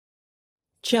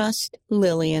Just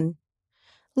Lillian.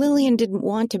 Lillian didn't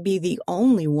want to be the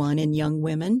only one in Young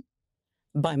Women.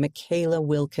 By Michaela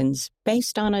Wilkins,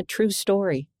 based on a true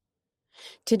story.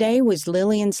 Today was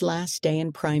Lillian's last day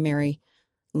in primary.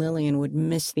 Lillian would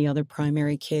miss the other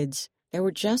primary kids. There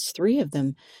were just 3 of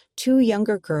them, 2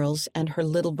 younger girls and her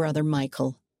little brother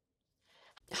Michael.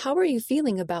 How are you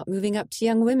feeling about moving up to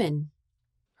Young Women?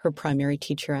 Her primary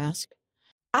teacher asked.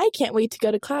 I can't wait to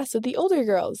go to class with the older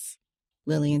girls,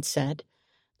 Lillian said.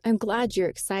 I'm glad you're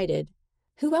excited.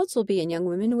 Who else will be in Young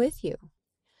Women with you?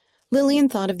 Lillian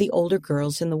thought of the older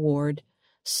girls in the ward.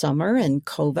 Summer and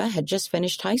Kova had just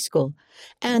finished high school,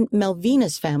 and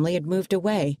Melvina's family had moved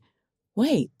away.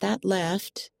 Wait, that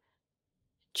left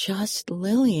just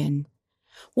Lillian.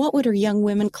 What would her Young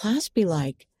Women class be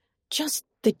like? Just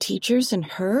the teachers and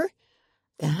her?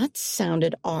 That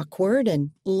sounded awkward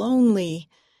and lonely.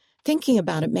 Thinking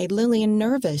about it made Lillian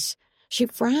nervous. She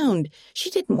frowned. She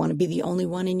didn't want to be the only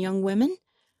one in Young Women.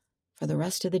 For the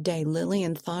rest of the day,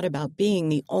 Lillian thought about being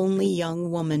the only young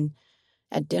woman.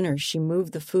 At dinner, she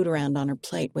moved the food around on her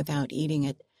plate without eating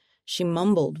it. She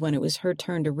mumbled when it was her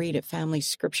turn to read at family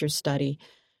scripture study.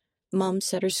 Mom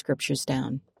set her scriptures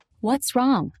down. What's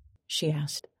wrong? She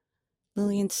asked.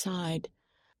 Lillian sighed.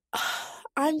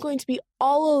 I'm going to be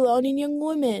all alone in Young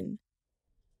Women.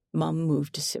 Mom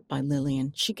moved to sit by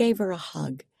Lillian. She gave her a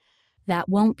hug. That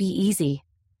won't be easy.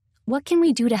 What can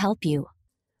we do to help you?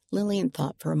 Lillian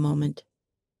thought for a moment.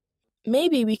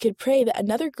 Maybe we could pray that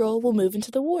another girl will move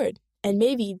into the ward, and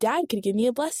maybe Dad could give me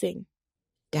a blessing.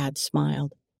 Dad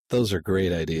smiled. Those are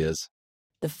great ideas.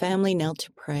 The family knelt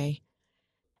to pray.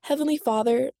 Heavenly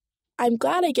Father, I'm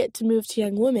glad I get to move to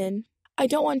Young Women. I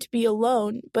don't want to be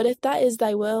alone, but if that is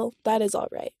thy will, that is all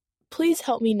right. Please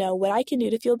help me know what I can do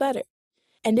to feel better.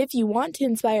 And if you want to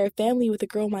inspire a family with a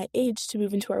girl my age to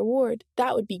move into our ward,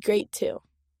 that would be great too.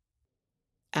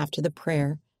 After the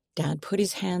prayer, Dad put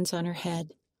his hands on her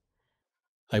head.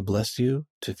 I bless you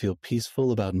to feel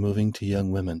peaceful about moving to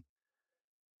Young Women.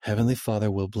 Heavenly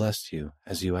Father will bless you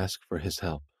as you ask for his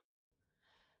help.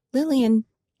 Lillian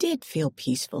did feel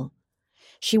peaceful.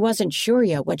 She wasn't sure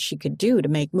yet what she could do to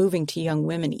make moving to Young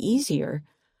Women easier,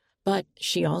 but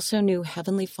she also knew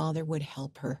Heavenly Father would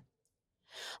help her.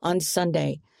 On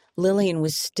Sunday, Lillian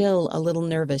was still a little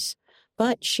nervous,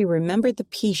 but she remembered the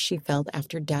peace she felt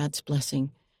after Dad's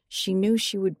blessing. She knew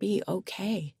she would be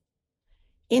okay.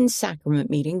 In sacrament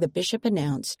meeting, the bishop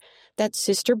announced that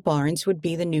Sister Barnes would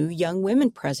be the new Young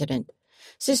Women president.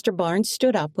 Sister Barnes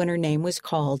stood up when her name was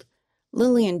called.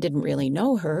 Lillian didn't really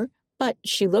know her, but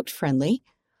she looked friendly.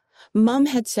 Mom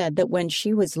had said that when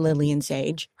she was Lillian's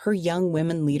age, her Young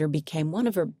Women leader became one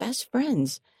of her best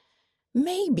friends.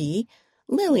 Maybe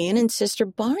Lillian and Sister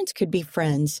Barnes could be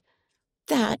friends.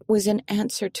 That was an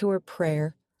answer to her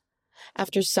prayer.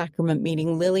 After sacrament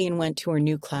meeting, Lillian went to her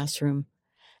new classroom.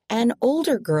 An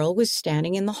older girl was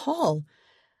standing in the hall.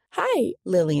 Hi,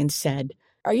 Lillian said.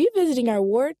 Are you visiting our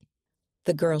ward?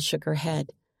 The girl shook her head.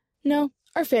 No,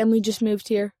 our family just moved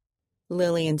here.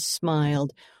 Lillian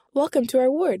smiled. Welcome to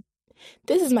our ward.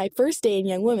 This is my first day in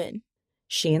Young Women.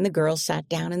 She and the girl sat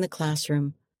down in the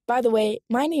classroom. By the way,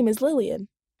 my name is Lillian.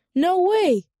 No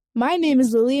way! My name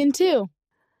is Lillian too.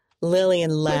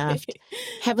 Lillian laughed.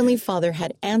 Heavenly Father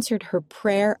had answered her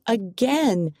prayer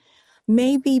again.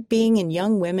 Maybe being in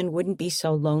Young Women wouldn't be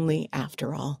so lonely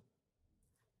after all.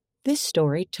 This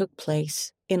story took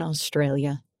place in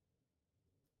Australia.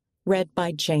 Read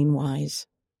by Jane Wise.